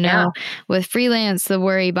 Because I know with freelance, the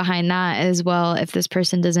worry behind that is, well, if this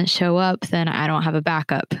person doesn't show up, then I don't have a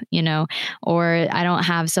backup, or I don't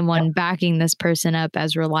have someone backing this person up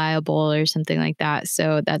as reliable or something like that.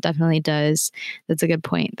 So that definitely does. That's a good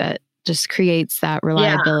point. That just creates that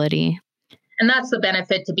reliability. And that's the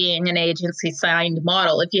benefit to being an agency signed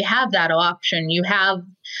model. If you have that option, you have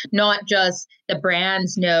not just the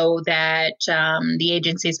brands know that the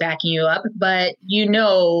agency is backing you up, but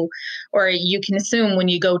or you can assume when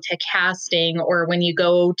you go to casting or when you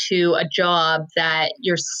go to a job that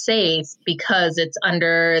you're safe because it's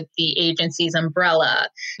under the agency's umbrella,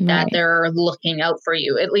 that they're looking out for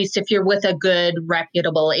you. At least if you're with a good,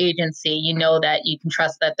 reputable agency, you know that you can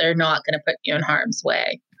trust that they're not going to put you in harm's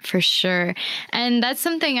way. For sure. And that's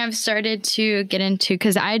something I've started to get into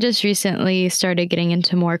because I just recently started getting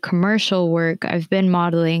into more commercial work. I've been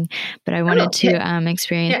modeling, but I wanted to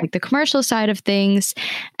experience like the commercial side of things.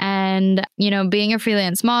 And, being a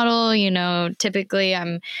freelance model, typically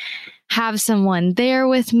have someone there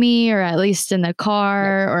with me, or at least in the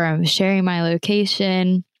car, or I'm sharing my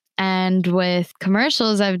location. And with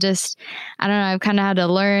commercials, I've kind of had to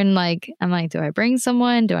learn, I'm like, do I bring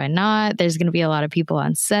someone? Do I not? There's going to be a lot of people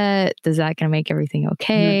on set. Is that going to make everything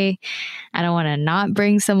okay? I don't want to not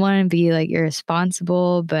bring someone and be like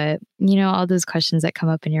irresponsible, but all those questions that come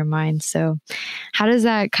up in your mind. So how does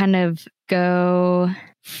that kind of go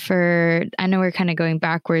I know we're kind of going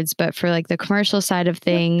backwards, but for like the commercial side of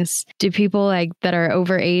things, do people that are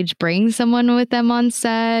over age bring someone with them on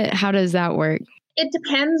set? How does that work? It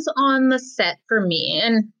depends on the set for me.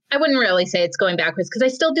 And I wouldn't really say it's going backwards because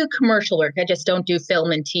I still do commercial work. I just don't do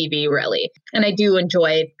film and TV really. And I do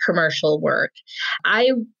enjoy commercial work.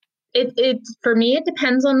 For me, it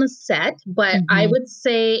depends on the set, but I would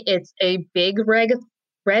say it's a big red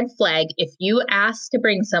flag if you ask to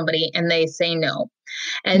bring somebody and they say no.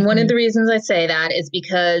 And one of the reasons I say that is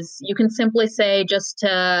because you can simply say, just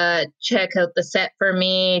to check out the set for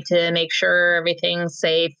me to make sure everything's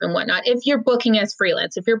safe and whatnot. If you're booking as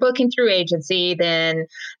freelance, if you're booking through agency, then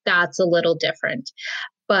that's a little different.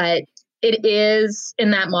 But it is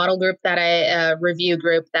in that model group review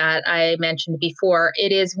group that I mentioned before.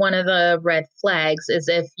 It is one of the red flags is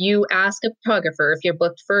if you ask a photographer, if you're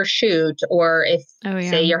booked for a shoot, or if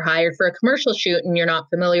say you're hired for a commercial shoot and you're not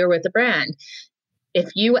familiar with the brand. If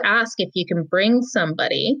you ask if you can bring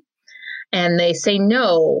somebody and they say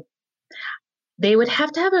no, they would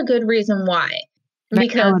have to have a good reason why. Right,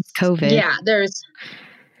 because now it's COVID. Yeah,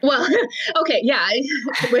 Well, okay, yeah,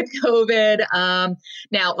 with COVID.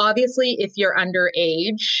 Now, obviously, if you're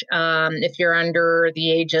underage, if you're under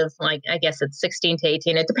the age of like, I guess it's 16 to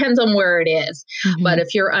 18, it depends on where it is. But Hmm.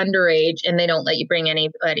 if you're underage and they don't let you bring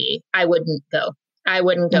anybody, I wouldn't go. I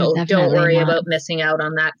wouldn't No, go. Don't definitely worry not. about missing out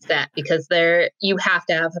on that set because you have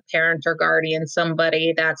to have a parent or guardian,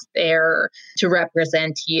 somebody that's there to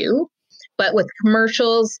represent you. But with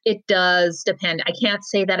commercials, it does depend. I can't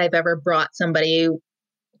say that I've ever brought somebody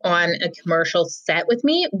on a commercial set with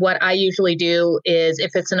me. What I usually do is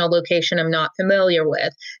if it's in a location I'm not familiar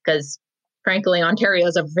with, because frankly, Ontario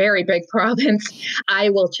is a very big province, I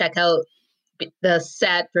will check out the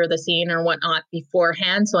set or the scene or whatnot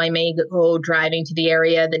beforehand. So I may go driving to the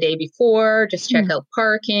area the day before, just check Hmm. out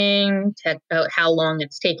parking, check out how long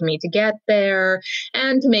it's taken me to get there,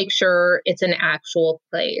 and to make sure it's an actual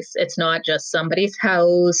place. It's not just somebody's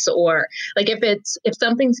house or like if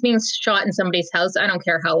something's being shot in somebody's house, I don't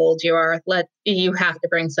care how old you are, you have to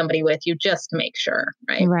bring somebody with you just to make sure,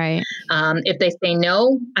 right? Right. If they say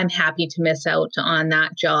no, I'm happy to miss out on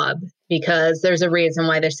that job because there's a reason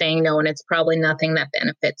why they're saying no, and it's probably nothing that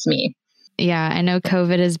benefits me. Yeah, I know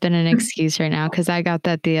COVID has been an excuse right now because I got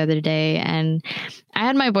that the other day and I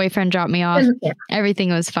had my boyfriend drop me off. And, yeah, Everything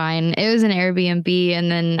was fine. It was an Airbnb.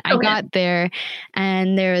 And then I okay. got there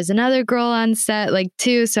and there was another girl on set, like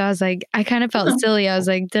two. So I was like, I kind of felt silly. I was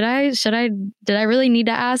like, did I really need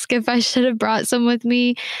to ask if I should have brought some with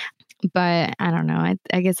me? But I don't know.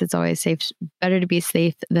 I guess it's always better to be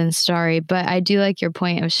safe than sorry. But I do like your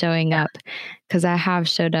point of showing Yeah. up because I have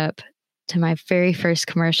showed up to my very first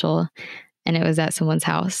commercial and it was at someone's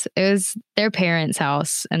house. It was their parents'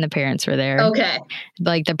 house and the parents were there, Okay.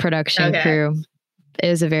 like the production Okay. crew. It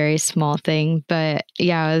was a very small thing, but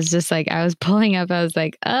yeah, I was just like, I was pulling up. I was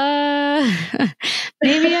like,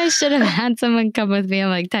 maybe I should have had someone come with me. I'm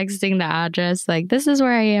like texting the address, like, this is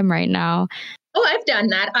where I am right now. Oh, I've done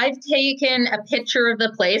that. I've taken a picture of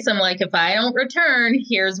the place. I'm like, if I don't return,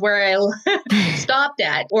 here's where I'll stopped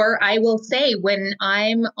at. Or I will say when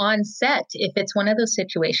I'm on set, if it's one of those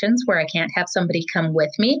situations where I can't have somebody come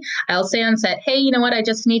with me, I'll say on set, hey, you know what? I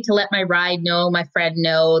just need to let my ride know, my friend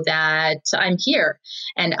know that I'm here.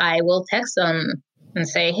 And I will text them and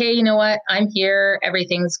say, hey, you know what? I'm here.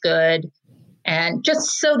 Everything's good. And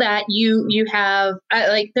just so that you have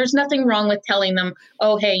like there's nothing wrong with telling them,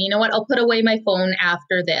 oh hey, you know what, I'll put away my phone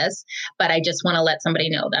after this, but I just want to let somebody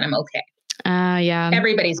know that I'm okay. Yeah.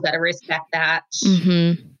 Everybody's got to respect that.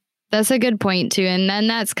 Mm-hmm. That's a good point too. And then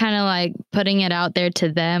that's kind of like putting it out there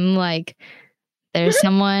to them, like there's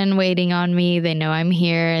someone waiting on me, they know I'm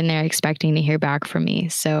here and they're expecting to hear back from me.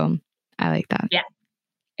 So I like that. Yeah,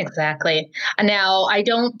 exactly. Now, I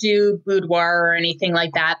don't do boudoir or anything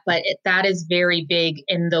like that, but that is very big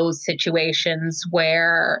in those situations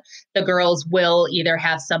where the girls will either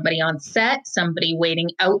have somebody on set, somebody waiting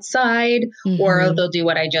outside, or they'll do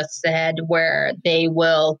what I just said, where they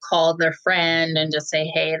will call their friend and just say,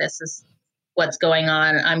 hey, this is what's going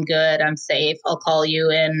on. I'm good. I'm safe. I'll call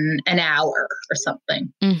you in an hour or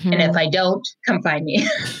something. Mm-hmm. And if I don't, come find me.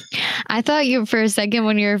 I thought you, for a second,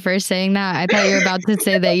 when you were first saying that, I thought you were about to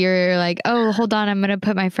say that you're like, oh, hold on, I'm going to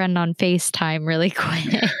put my friend on FaceTime really quick.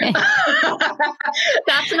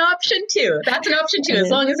 That's an option too. As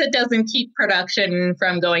long as it doesn't keep production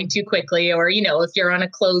from going too quickly, or, you know, if you're on a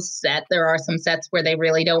closed set, there are some sets where they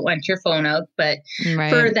really don't want your phone out. But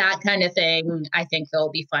Right. For that kind of thing, I think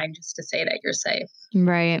they'll be fine just to say that you're safe.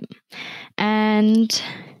 Right. And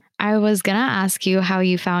I was going to ask you how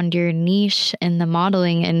you found your niche in the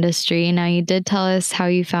modeling industry. Now, you did tell us how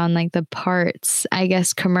you found like the parts. I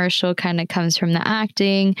guess commercial kind of comes from the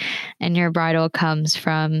acting and your bridal comes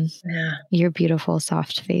from your beautiful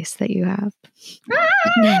soft face that you have.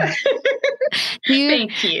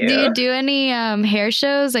 Thank you. Do you do any hair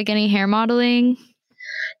shows, like any hair modeling?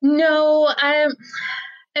 No,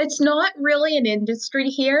 it's not really an industry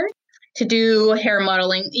here to do hair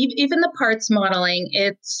modeling. Even the parts modeling,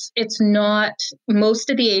 it's not, most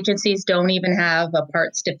of the agencies don't even have a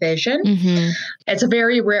parts division. Mm-hmm. It's a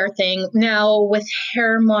very rare thing. Now with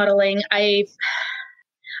hair modeling,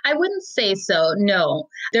 I wouldn't say so. No,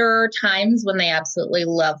 there are times when they absolutely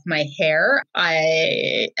love my hair.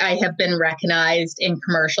 I have been recognized in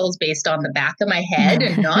commercials based on the back of my head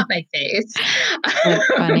and not my face. That's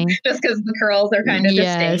funny. Just because the curls are kind of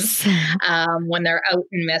Yes. distinct when they're out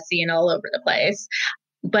and messy and all over the place.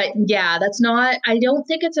 But yeah, I don't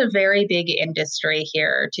think it's a very big industry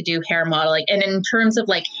here to do hair modeling. And in terms of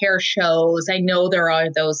like hair shows, I know there are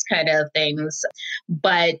those kind of things,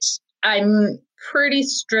 but I'm pretty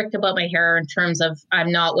strict about my hair in terms of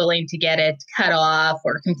I'm not willing to get it cut off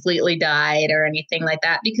or completely dyed or anything like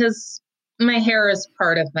that because my hair is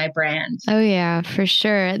part of my brand. Oh yeah, for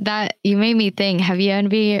sure. That you made me think, have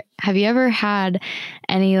you ever had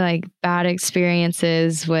any like bad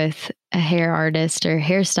experiences with a hair artist or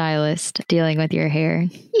hairstylist dealing with your hair?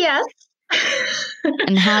 Yes.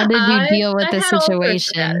 And how did you deal with I've the had all sorts of bad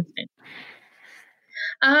situation?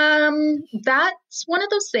 That's one of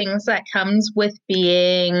those things that comes with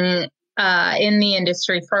being in the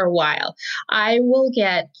industry for a while. I will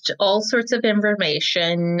get all sorts of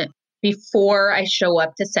information before I show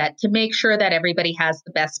up to set to make sure that everybody has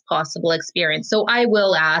the best possible experience. So I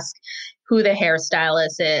will ask who the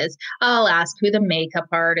hairstylist is. I'll ask who the makeup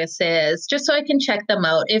artist is, just so I can check them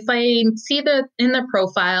out. If I see in the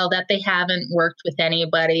profile that they haven't worked with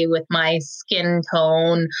anybody with my skin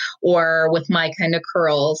tone or with my kind of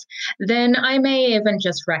curls, then I may even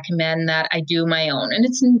just recommend that I do my own. And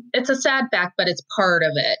it's a sad fact, but it's part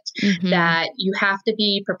of it that you have to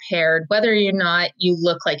be prepared, whether or not you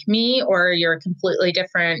look like me or you're a completely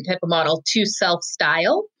different type of model, to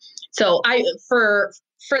self-style. So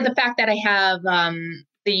for the fact that I have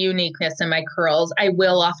the uniqueness in my curls, I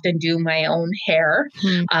will often do my own hair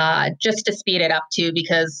just to speed it up too,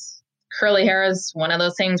 because curly hair is one of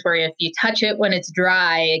those things where if you touch it when it's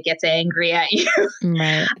dry, it gets angry at you.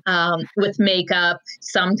 Right. With makeup,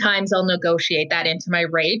 sometimes I'll negotiate that into my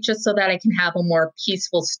rate just so that I can have a more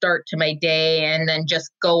peaceful start to my day and then just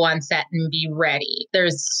go on set and be ready.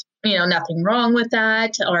 There's nothing wrong with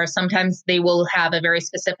that. Or sometimes they will have a very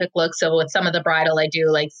specific look. So with some of the bridal I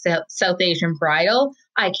do, like South Asian bridal,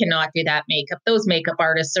 I cannot do that makeup. Those makeup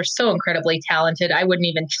artists are so incredibly talented. I wouldn't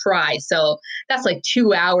even try. So that's like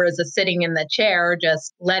 2 hours of sitting in the chair,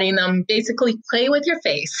 just letting them basically play with your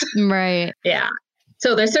face. Right. Yeah.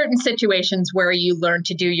 So there's certain situations where you learn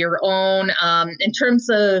to do your own. In terms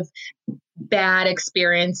of bad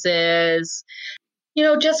experiences,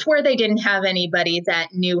 just where they didn't have anybody that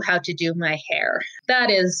knew how to do my hair. That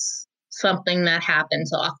is something that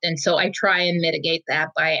happens often. So I try and mitigate that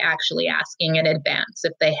by actually asking in advance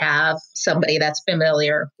if they have somebody that's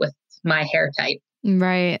familiar with my hair type.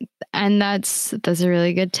 Right. And that's a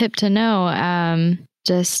really good tip to know.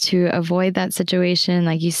 Just to avoid that situation,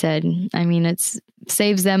 like you said. I mean, it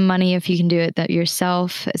saves them money if you can do it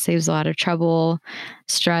yourself. It saves a lot of trouble,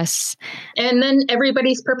 stress. And then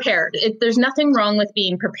everybody's prepared. There's nothing wrong with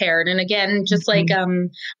being prepared. And again, just like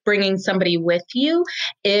bringing somebody with you,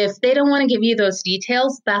 if they don't want to give you those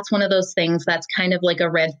details, that's one of those things that's kind of like a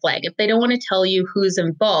red flag. If they don't want to tell you who's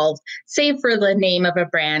involved, save for the name of a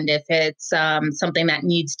brand if it's something that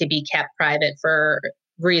needs to be kept private for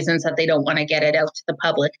reasons that they don't want to get it out to the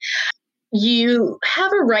public. You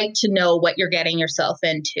have a right to know what you're getting yourself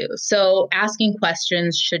into. So asking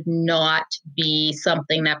questions should not be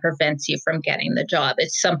something that prevents you from getting the job.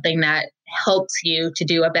 It's something that helps you to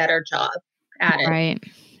do a better job at it.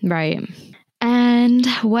 Right. And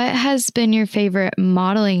what has been your favorite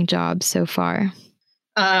modeling job so far?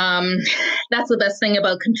 That's the best thing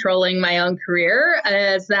about controlling my own career,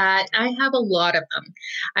 is that I have a lot of them.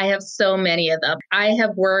 I have so many of them. I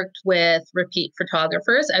have worked with repeat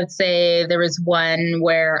photographers. I would say there was one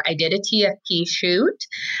where I did a TFP shoot,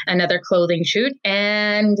 another clothing shoot,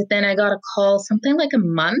 and then I got a call something like a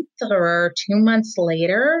month or 2 months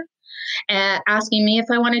later asking me if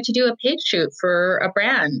I wanted to do a page shoot for a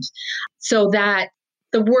brand. So that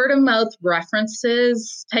the word of mouth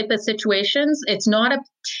references type of situations, it's not a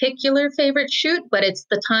particular favorite shoot, but it's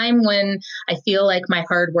the time when I feel like my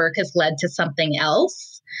hard work has led to something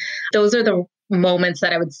else. Those are the moments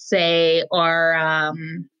that I would say are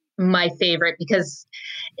my favorite, because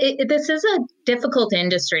this is a difficult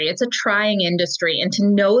industry. It's a trying industry. And to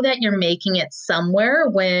know that you're making it somewhere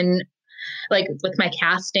when, like with my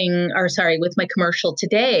with my commercial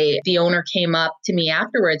today, the owner came up to me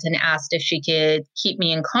afterwards and asked if she could keep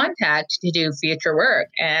me in contact to do future work.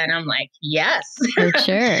 And I'm like, yes, for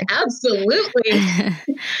sure. Absolutely.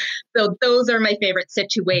 So those are my favorite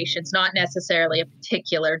situations, not necessarily a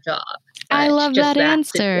particular job. I love that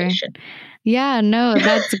answer. Situation. Yeah, no,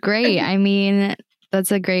 that's great. I mean,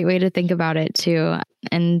 that's a great way to think about it too.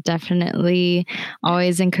 And definitely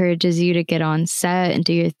always encourages you to get on set and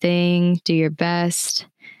do your thing, do your best,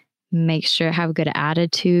 make sure have a good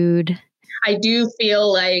attitude. I do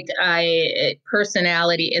feel like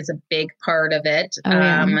personality is a big part of it. Oh,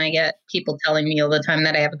 yeah. I get people telling me all the time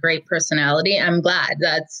that I have a great personality. I'm glad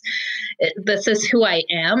this is who I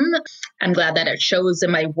am. I'm glad that it shows in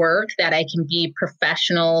my work that I can be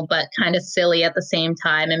professional, but kind of silly at the same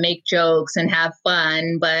time and make jokes and have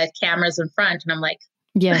fun, but cameras in front. And I'm like,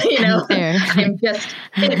 Yes, fair. I'm just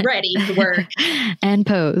ready to work. And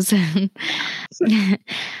pose.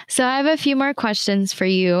 So I have a few more questions for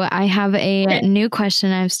you. I have a new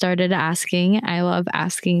question I've started asking. I love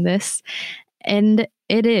asking this. And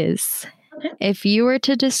it is, if you were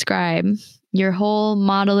to describe your whole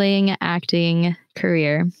modeling, acting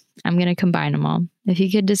career, I'm going to combine them all. If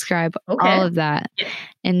you could describe all of that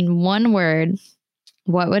in one word,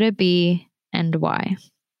 what would it be and why?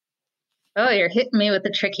 Oh, you're hitting me with the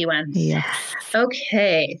tricky ones. Yes.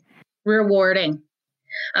 Okay. Rewarding.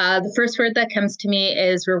 The first word that comes to me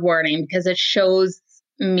is rewarding, because it shows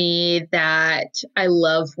me that I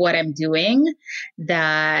love what I'm doing,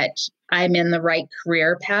 that I'm in the right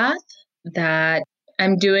career path, that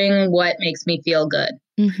I'm doing what makes me feel good.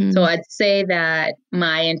 Mm-hmm. So I'd say that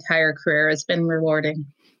my entire career has been rewarding.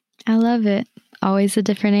 I love it. Always a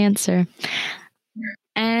different answer.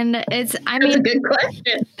 And that's a good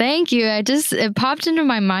question. Thank you. It popped into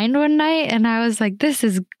my mind one night and I was like, this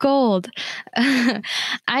is gold.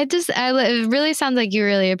 It really sounds like you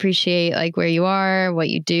really appreciate like where you are, what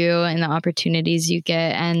you do, and the opportunities you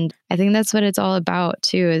get. And I think that's what it's all about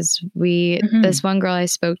too, is this one girl I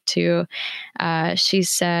spoke to, she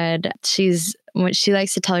said she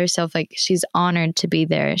likes to tell herself like she's honored to be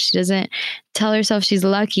there. She doesn't tell herself she's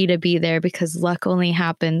lucky to be there, because luck only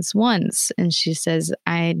happens once. And she says,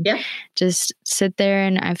 I just sit there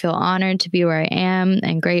and I feel honored to be where I am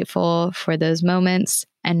and grateful for those moments,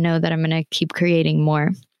 and know that I'm going to keep creating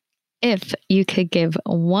more. If you could give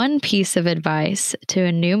one piece of advice to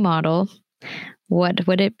a new model, what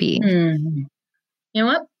would it be? You know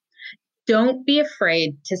what? Don't be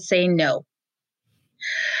afraid to say no.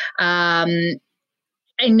 I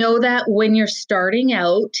know that when you're starting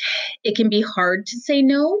out, it can be hard to say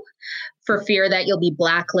no for fear that you'll be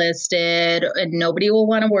blacklisted and nobody will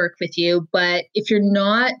want to work with you. But if you're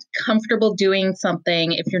not comfortable doing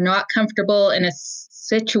something, if you're not comfortable in a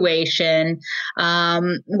situation,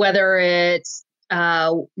 whether it's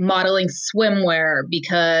modeling swimwear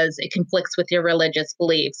because it conflicts with your religious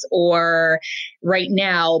beliefs, or right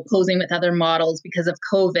now posing with other models because of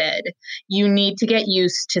COVID, you need to get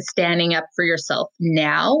used to standing up for yourself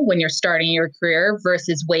now when you're starting your career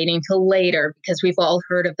versus waiting till later, because we've all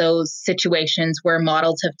heard of those situations where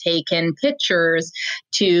models have taken pictures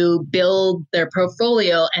to build their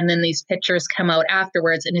portfolio and then these pictures come out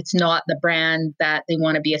afterwards and it's not the brand that they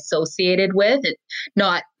want to be associated with. It's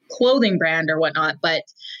not clothing brand or whatnot, but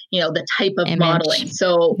the type of modeling.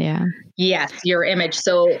 So yes, your image.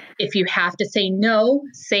 So if you have to say no,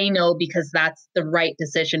 because that's the right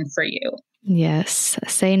decision for you. Yes.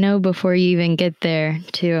 Say no before you even get there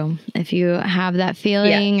too. If you have that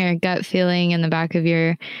feeling or gut feeling in the back of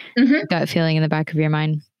your gut feeling in the back of your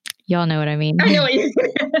mind, y'all know what I mean. I know what you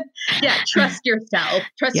trust yourself.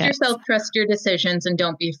 Trust yourself, trust your decisions, and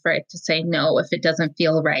don't be afraid to say no if it doesn't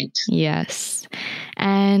feel right. Yes.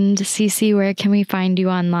 And Cece, where can we find you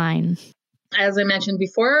online? As I mentioned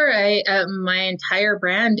before, my entire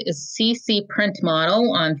brand is CC Print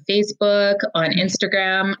Model on Facebook, on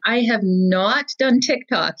Instagram. I have not done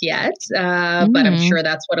TikTok yet, but I'm sure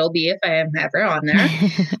that's what it'll be if I am ever on there.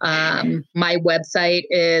 My website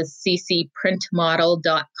is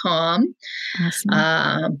ccprintmodel.com.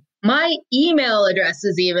 Awesome. My email address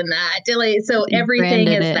is even that. So everything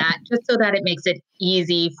is that, just so that it makes it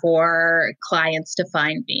easy for clients to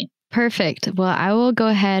find me. Perfect. Well, I will go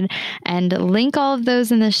ahead and link all of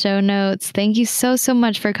those in the show notes. Thank you so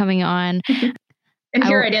much for coming on. And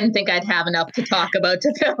I didn't think I'd have enough to talk about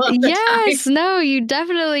to fill up the time. No, you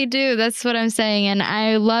definitely do. That's what I'm saying. And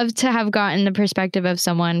I love to have gotten the perspective of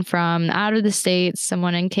someone from out of the States,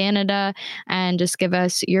 someone in Canada, and just give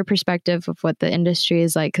us your perspective of what the industry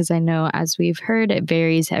is like. Because I know, as we've heard, it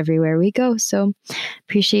varies everywhere we go. So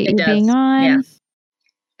appreciate you being on. Yeah.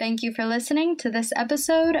 Thank you for listening to this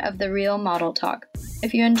episode of The Real Model Talk.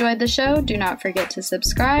 If you enjoyed the show, do not forget to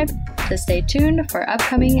subscribe to stay tuned for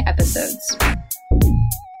upcoming episodes.